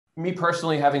me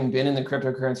personally, having been in the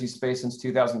cryptocurrency space since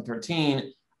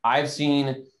 2013, I've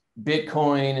seen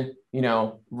Bitcoin,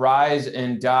 rise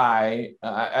and die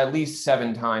at least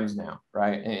 7 times now,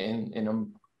 right? And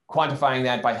I'm quantifying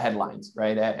that by headlines,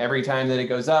 right? Every time that it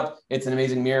goes up, it's an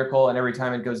amazing miracle, and every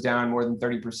time it goes down more than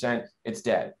 30%, it's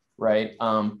dead, right?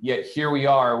 Yet here we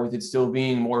are with it still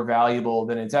being more valuable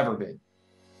than it's ever been.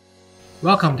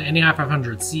 Welcome to NAI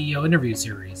 500 CEO interview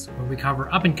series, where we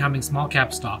cover up-and-coming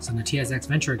small-cap stocks on the TSX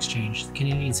Venture Exchange, the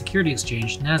Canadian Security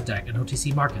Exchange, NASDAQ, and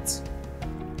OTC markets.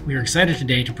 We are excited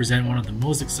today to present one of the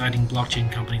most exciting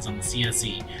blockchain companies on the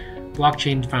CSE,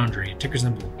 Blockchain Foundry, ticker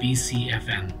symbol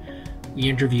BCFN. We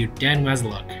interviewed Dan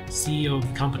Wasyluk, CEO of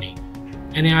the company.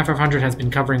 NAI 500 has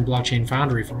been covering Blockchain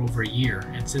Foundry for over a year,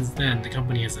 and since then, the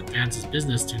company has advanced its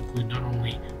business to include not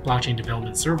only blockchain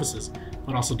development services,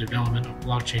 but also development of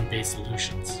blockchain-based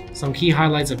solutions. Some key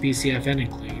highlights of BCFN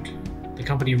include the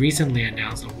company recently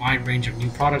announced a wide range of new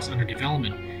products under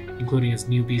development, including its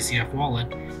new BCF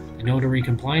wallet, a notary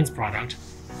compliance product,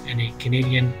 and a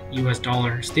Canadian US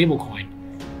dollar stablecoin.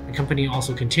 The company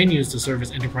also continues to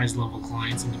service enterprise-level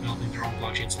clients in developing their own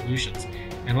blockchain solutions.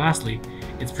 And lastly,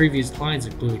 its previous clients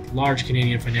include large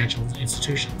Canadian financial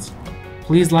institutions.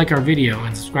 Please like our video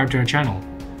and subscribe to our channel.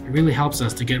 It really helps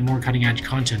us to get more cutting-edge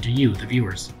content to you, the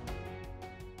viewers.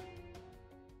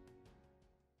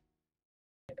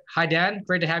 Hi, Dan.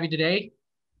 Great to have you today.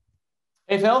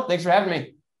 Hey, Phil. Thanks for having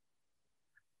me.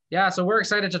 Yeah, so we're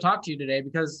excited to talk to you today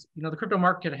because the crypto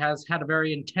market has had a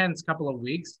very intense couple of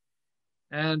weeks.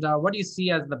 And what do you see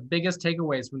as the biggest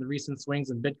takeaways from the recent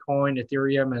swings in Bitcoin,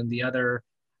 Ethereum, and the other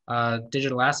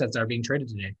digital assets that are being traded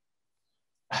today?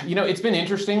 It's been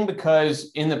interesting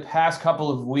because in the past couple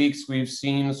of weeks, we've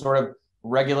seen sort of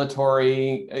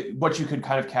regulatory, what you could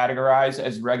kind of categorize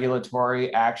as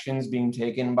regulatory actions being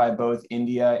taken by both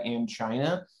India and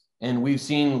China. And we've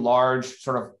seen large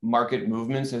sort of market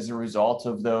movements as a result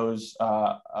of those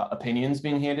opinions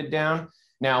being handed down.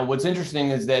 Now, what's interesting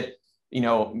is that,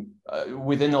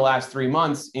 within the last 3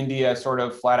 months, India sort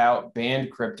of flat out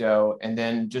banned crypto. And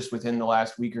then just within the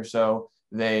last week or so,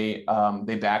 they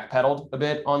backpedaled a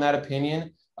bit on that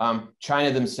opinion.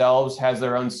 China themselves has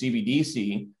their own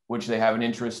CBDC, which they have an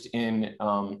interest in,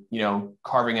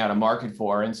 carving out a market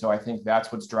for. And so I think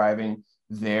that's what's driving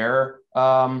their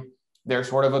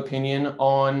sort of opinion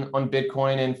on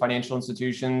Bitcoin and financial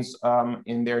institutions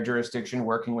in their jurisdiction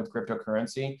working with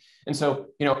cryptocurrency. And so,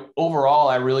 overall,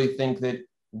 I really think that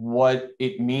what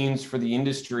it means for the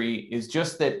industry is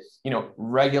just that,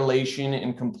 regulation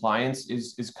and compliance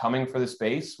is coming for the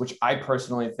space, which I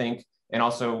personally think, and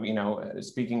also,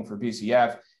 speaking for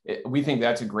BCF, we think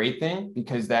that's a great thing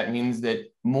because that means that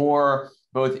more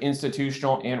both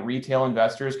institutional and retail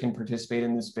investors can participate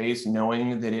in the space,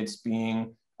 knowing that it's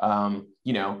being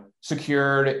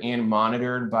secured and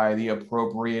monitored by the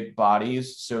appropriate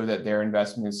bodies so that their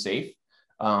investment is safe.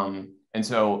 And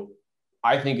so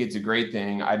I think it's a great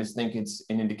thing. I just think it's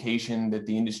an indication that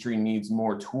the industry needs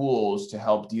more tools to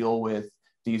help deal with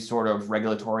these sort of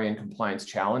regulatory and compliance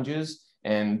challenges.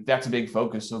 And that's a big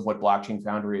focus of what Blockchain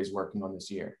Foundry is working on this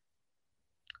year.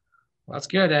 Well, that's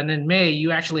good. And in May,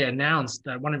 you actually announced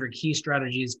that one of your key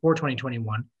strategies for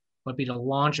 2021 would be to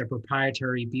launch a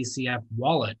proprietary BCF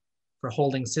wallet for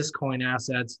holding Syscoin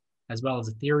assets, as well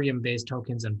as Ethereum-based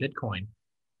tokens and Bitcoin.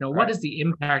 Now, what is the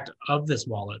impact of this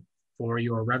wallet for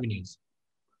your revenues?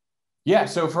 Yeah,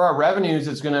 so for our revenues,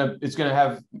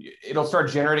 it'll start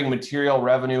generating material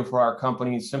revenue for our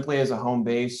company simply as a home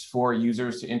base for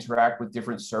users to interact with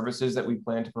different services that we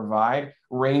plan to provide,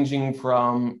 ranging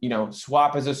from,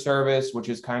 swap as a service, which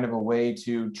is kind of a way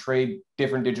to trade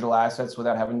different digital assets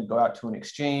without having to go out to an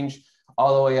exchange,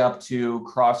 all the way up to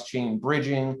cross-chain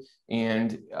bridging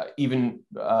and even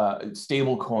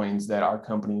stable coins that our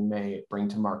company may bring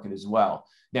to market as well.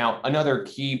 Now, another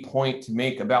key point to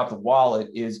make about the wallet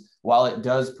is while it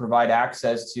does provide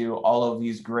access to all of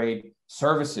these great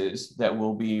services that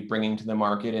we'll be bringing to the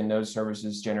market, and those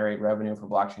services generate revenue for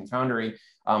Blockchain Foundry,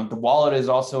 the wallet is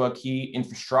also a key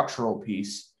infrastructural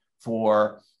piece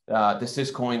for the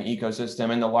Syscoin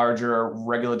ecosystem and the larger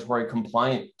regulatory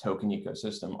compliant token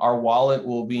ecosystem. Our wallet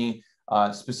will be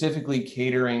specifically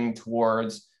catering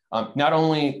towards not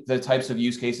only the types of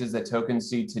use cases that tokens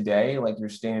see today, like your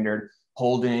standard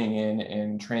holding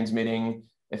and transmitting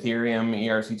Ethereum,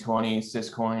 ERC20,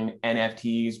 Syscoin,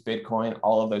 NFTs, Bitcoin,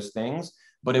 all of those things,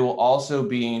 but it will also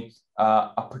be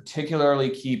a particularly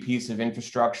key piece of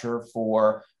infrastructure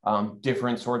for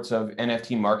different sorts of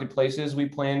NFT marketplaces we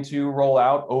plan to roll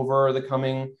out over the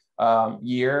coming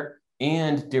year,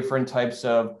 and different types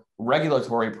of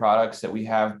regulatory products that we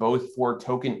have both for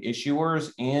token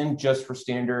issuers and just for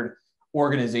standard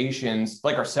organizations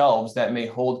like ourselves that may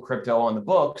hold crypto on the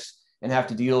books and have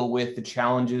to deal with the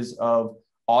challenges of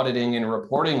auditing and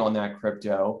reporting on that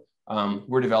crypto.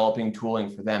 We're developing tooling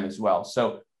for them as well.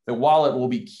 So the wallet will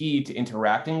be key to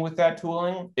interacting with that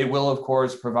tooling. It will, of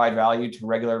course, provide value to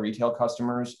regular retail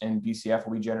customers, and BCF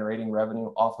will be generating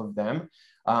revenue off of them.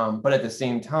 But at the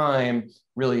same time,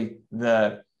 really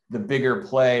the bigger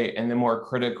play and the more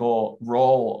critical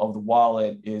role of the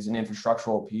wallet is an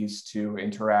infrastructural piece to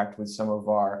interact with some of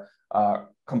our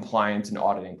compliance and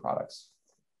auditing products.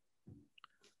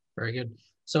 Very good.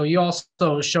 So you also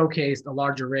showcased a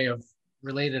large array of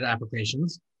related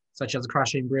applications, such as the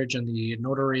cross-chain bridge and the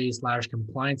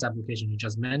notary/compliance application you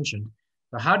just mentioned.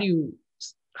 So how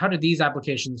do these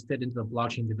applications fit into the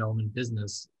blockchain development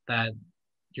business that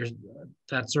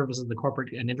services the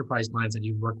corporate and enterprise clients that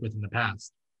you've worked with in the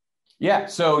past? Yeah,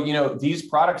 so these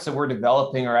products that we're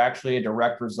developing are actually a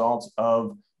direct result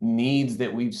of needs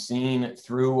that we've seen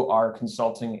through our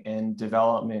consulting and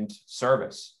development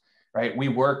service. Right, we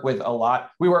work with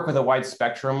a wide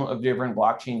spectrum of different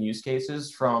blockchain use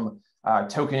cases, from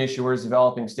token issuers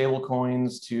developing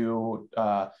stablecoins to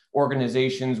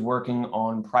organizations working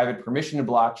on private permissioned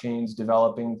blockchains,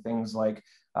 developing things like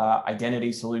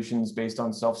identity solutions based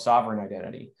on self-sovereign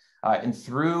identity. And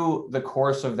through the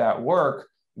course of that work,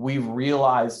 we've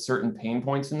realized certain pain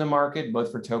points in the market,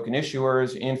 both for token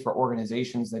issuers and for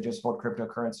organizations that just hold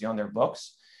cryptocurrency on their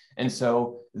books. And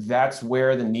so that's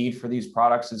where the need for these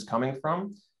products is coming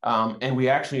from. And we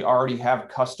actually already have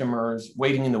customers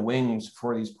waiting in the wings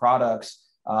for these products.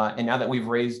 And now that we've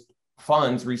raised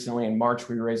funds recently in March,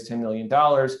 we raised $10 million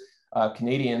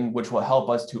Canadian, which will help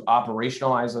us to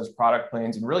operationalize those product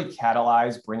plans and really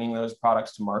catalyze bringing those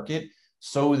products to market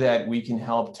so that we can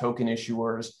help token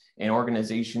issuers and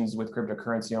organizations with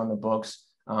cryptocurrency on the books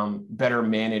better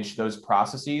manage those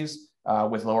processes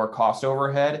with lower cost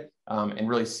overhead. And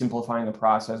really simplifying the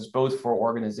process, both for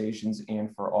organizations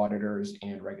and for auditors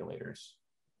and regulators.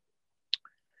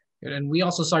 And we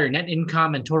also saw your net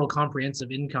income and total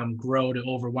comprehensive income grow to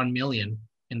over 1 million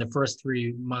in the first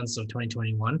 3 months of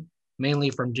 2021, mainly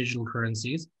from digital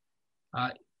currencies.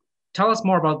 Tell us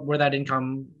more about where that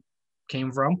income came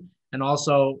from, and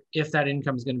also if that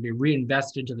income is going to be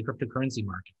reinvested into the cryptocurrency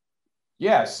market.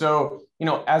 Yeah, so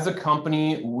as a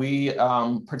company, we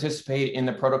participate in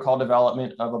the protocol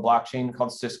development of a blockchain called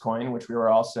Syscoin, which we were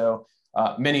also,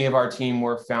 many of our team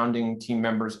were founding team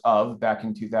members of back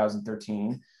in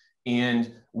 2013.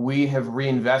 And we have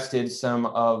reinvested some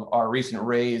of our recent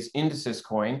raise into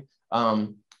Syscoin,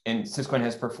 and Syscoin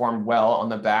has performed well on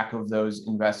the back of those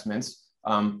investments.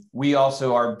 We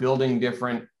also are building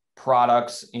different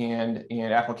products and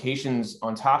applications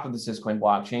on top of the Syscoin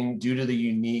blockchain due to the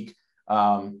unique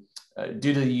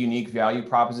value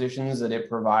propositions that it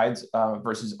provides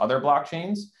versus other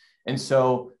blockchains. And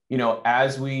so,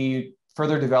 as we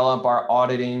further develop our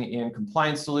auditing and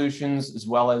compliance solutions, as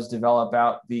well as develop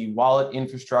out the wallet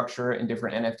infrastructure and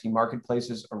different NFT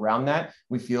marketplaces around that,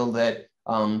 we feel that,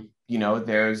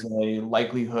 there's a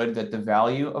likelihood that the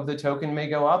value of the token may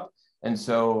go up. And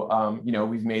so,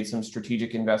 we've made some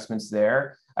strategic investments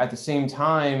there. At the same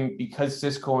time, because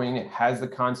Syscoin has the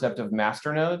concept of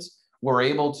masternodes, we're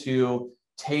able to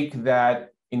take that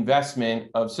investment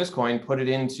of Syscoin, put it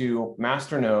into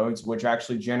masternodes, which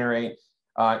actually generate,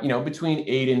 between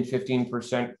 8 and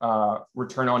 15%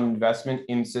 return on investment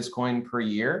in Syscoin per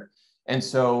year. And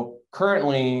so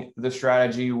currently the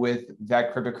strategy with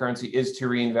that cryptocurrency is to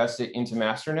reinvest it into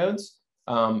masternodes.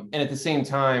 And at the same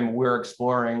time, we're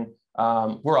exploring,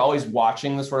 we're always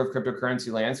watching the sort of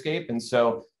cryptocurrency landscape. And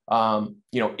so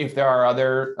if there are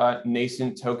other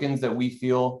nascent tokens that we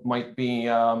feel might be,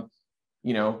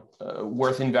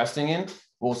 worth investing in,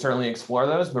 we'll certainly explore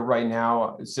those. But right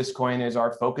now, Syscoin is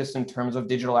our focus in terms of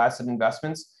digital asset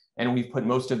investments. And we've put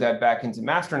most of that back into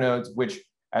masternodes, which,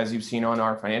 as you've seen on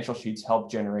our financial sheets,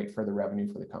 help generate further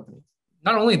revenue for the company.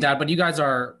 Not only that, but you guys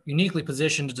are uniquely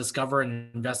positioned to discover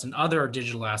and invest in other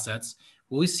digital assets.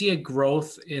 Will we see a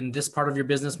growth in this part of your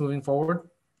business moving forward?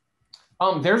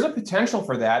 There's a potential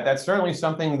for that. That's certainly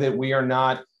something that we are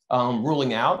not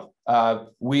ruling out.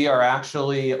 We are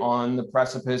actually on the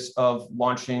precipice of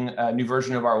launching a new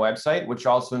version of our website, which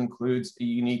also includes a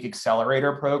unique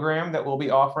accelerator program that we'll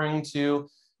be offering to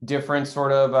different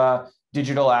sort of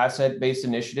digital asset-based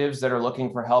initiatives that are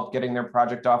looking for help getting their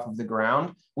project off of the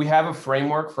ground. We have a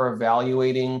framework for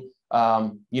evaluating,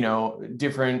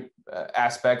 different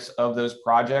aspects of those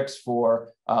projects for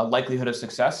likelihood of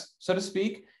success, so to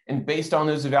speak. And based on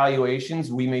those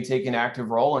evaluations, we may take an active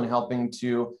role in helping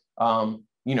to,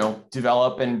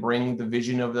 develop and bring the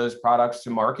vision of those products to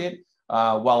market,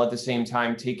 while at the same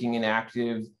time taking an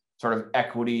active sort of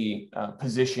equity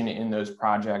position in those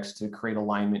projects to create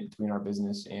alignment between our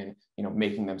business and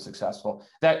making them successful.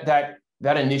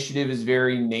 That initiative is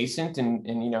very nascent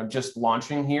and just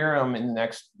launching here in the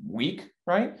next week,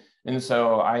 right? And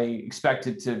so I expect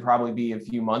it to probably be a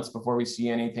few months before we see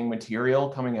anything material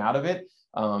coming out of it.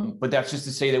 But that's just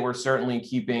to say that we're certainly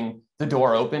keeping the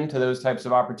door open to those types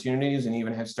of opportunities, and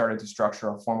even have started to structure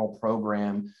a formal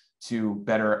program to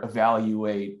better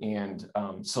evaluate and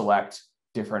select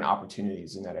different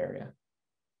opportunities in that area.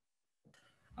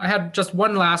 I had just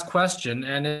one last question,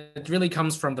 and it really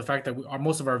comes from the fact that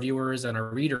most of our viewers and our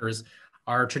readers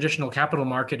are traditional capital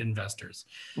market investors.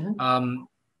 Mm-hmm.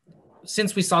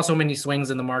 Since we saw so many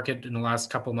swings in the market in the last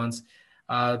couple of months,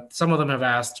 some of them have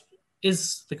asked,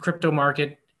 is the crypto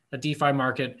market, a DeFi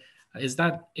market, is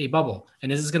that a bubble?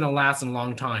 And is this going to last a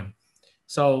long time?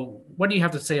 So what do you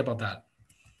have to say about that?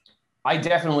 I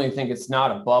definitely think it's not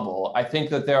a bubble. I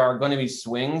think that there are going to be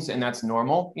swings, and that's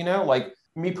normal. Like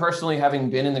me personally,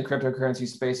 having been in the cryptocurrency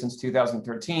space since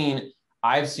 2013,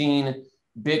 I've seen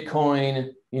Bitcoin,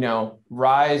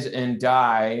 rise and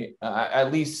die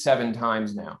at least 7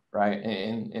 times now, right?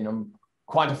 And I'm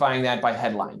quantifying that by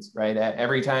headlines, right?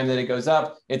 Every time that it goes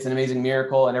up, it's an amazing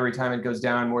miracle. And every time it goes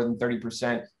down more than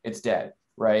 30%, it's dead,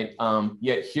 right?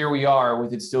 Yet here we are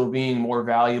with it still being more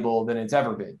valuable than it's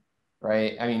ever been,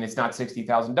 right? I mean, it's not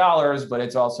 $60,000, but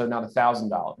it's also not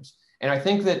 $1,000. And I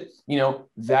think that,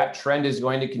 that trend is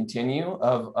going to continue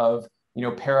of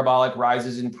parabolic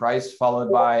rises in price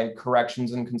followed by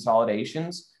corrections and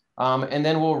consolidations. And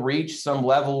then we'll reach some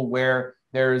level where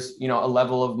there's, a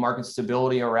level of market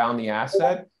stability around the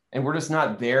asset. And we're just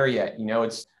not there yet.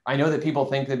 I know that people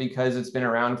think that because it's been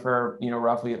around for,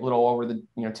 roughly a little over the,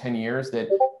 10 years that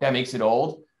makes it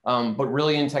old. But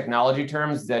really in technology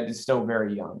terms, that is still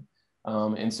very young.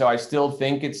 And so I still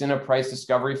think it's in a price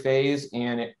discovery phase,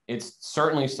 and it's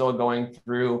certainly still going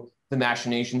through the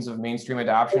machinations of mainstream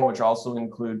adoption, which also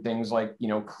include things like,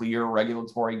 clear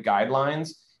regulatory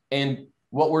guidelines. And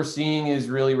what we're seeing is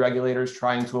really regulators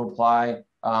trying to apply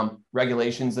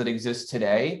regulations that exist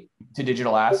today to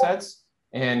digital assets.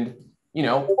 And,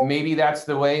 maybe that's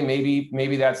the way,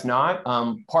 maybe that's not.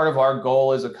 Part of our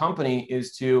goal as a company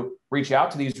is to reach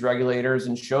out to these regulators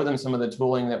and show them some of the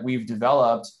tooling that we've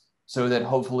developed so that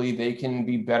hopefully they can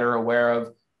be better aware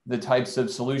of the types of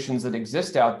solutions that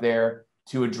exist out there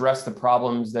to address the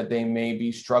problems that they may be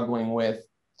struggling with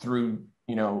through,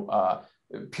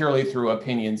 purely through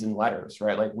opinions and letters,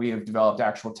 right? Like we have developed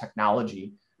actual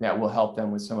technology that will help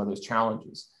them with some of those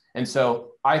challenges. And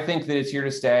so I think that it's here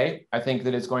to stay. I think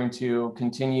that it's going to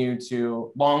continue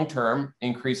to long-term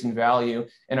increase in value.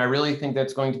 And I really think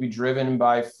that's going to be driven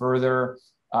by further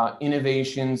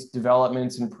innovations,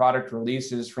 developments, and product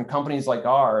releases from companies like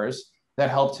ours that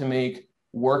help to make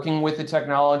working with the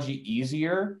technology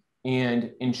easier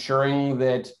and ensuring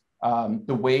that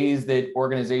the ways that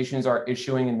organizations are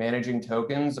issuing and managing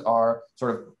tokens are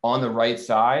sort of on the right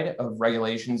side of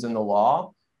regulations and the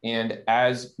law. And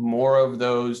as more of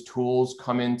those tools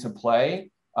come into play,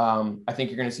 I think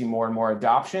you're going to see more and more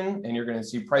adoption, and you're going to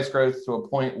see price growth to a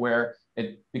point where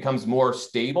it becomes more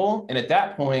stable. And at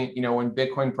that point, when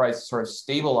Bitcoin price sort of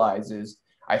stabilizes,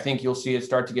 I think you'll see it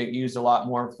start to get used a lot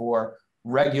more for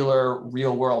regular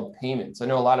real world payments. I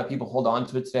know a lot of people hold on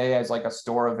to it today as like a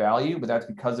store of value, but that's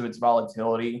because of its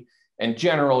volatility and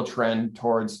general trend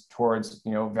towards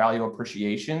value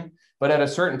appreciation. But at a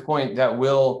certain point that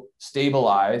will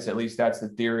stabilize, at least that's the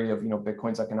theory of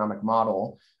Bitcoin's economic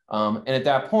model. And at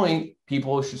that point,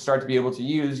 people should start to be able to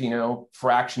use,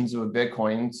 fractions of a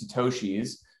Bitcoin,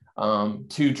 Satoshis,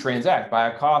 to transact, buy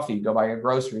a coffee, go buy your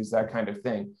groceries, that kind of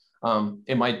thing.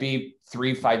 It might be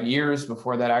 3-5 years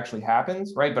before that actually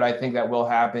happens, right? But I think that will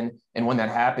happen. And when that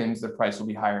happens, the price will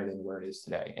be higher than where it is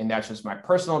today. And that's just my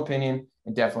personal opinion,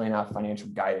 and definitely not financial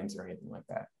guidance or anything like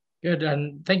that. Good.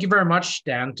 And thank you very much,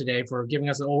 Dan, today for giving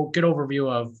us a good overview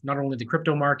of not only the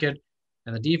crypto market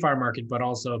and the DeFi market, but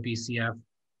also BCF.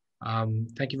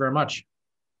 Thank you very much.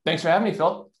 Thanks for having me,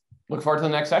 Phil. Look forward to the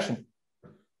next session.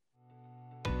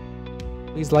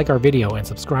 Please like our video and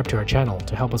subscribe to our channel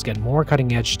to help us get more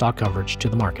cutting-edge stock coverage to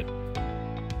the market.